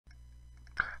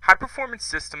High Performance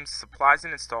Systems supplies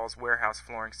and installs warehouse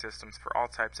flooring systems for all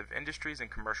types of industries and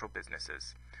commercial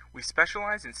businesses. We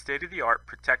specialize in state-of-the-art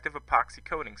protective epoxy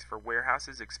coatings for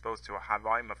warehouses exposed to a high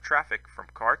volume of traffic from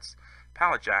carts,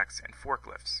 pallet jacks, and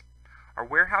forklifts. Our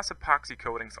warehouse epoxy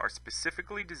coatings are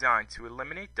specifically designed to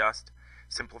eliminate dust,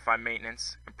 simplify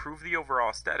maintenance, improve the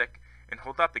overall aesthetic, and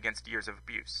hold up against years of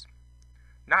abuse.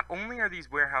 Not only are these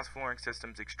warehouse flooring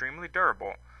systems extremely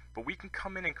durable, but we can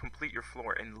come in and complete your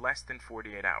floor in less than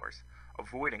 48 hours,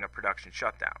 avoiding a production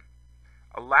shutdown.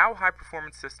 Allow High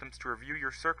Performance Systems to review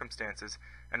your circumstances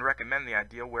and recommend the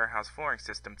ideal warehouse flooring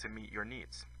system to meet your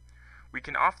needs. We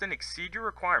can often exceed your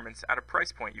requirements at a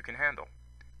price point you can handle.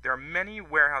 There are many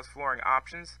warehouse flooring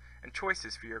options and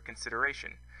choices for your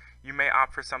consideration. You may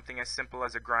opt for something as simple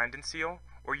as a grind and seal,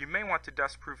 or you may want to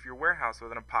dust-proof your warehouse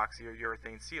with an epoxy or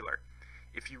urethane sealer.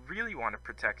 If you really want to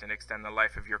protect and extend the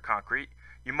life of your concrete,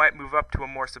 you might move up to a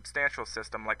more substantial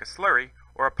system like a slurry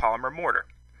or a polymer mortar.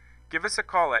 Give us a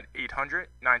call at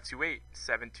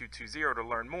 800-928-7220 to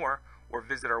learn more, or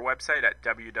visit our website at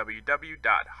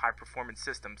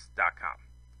www.highperformancesystems.com.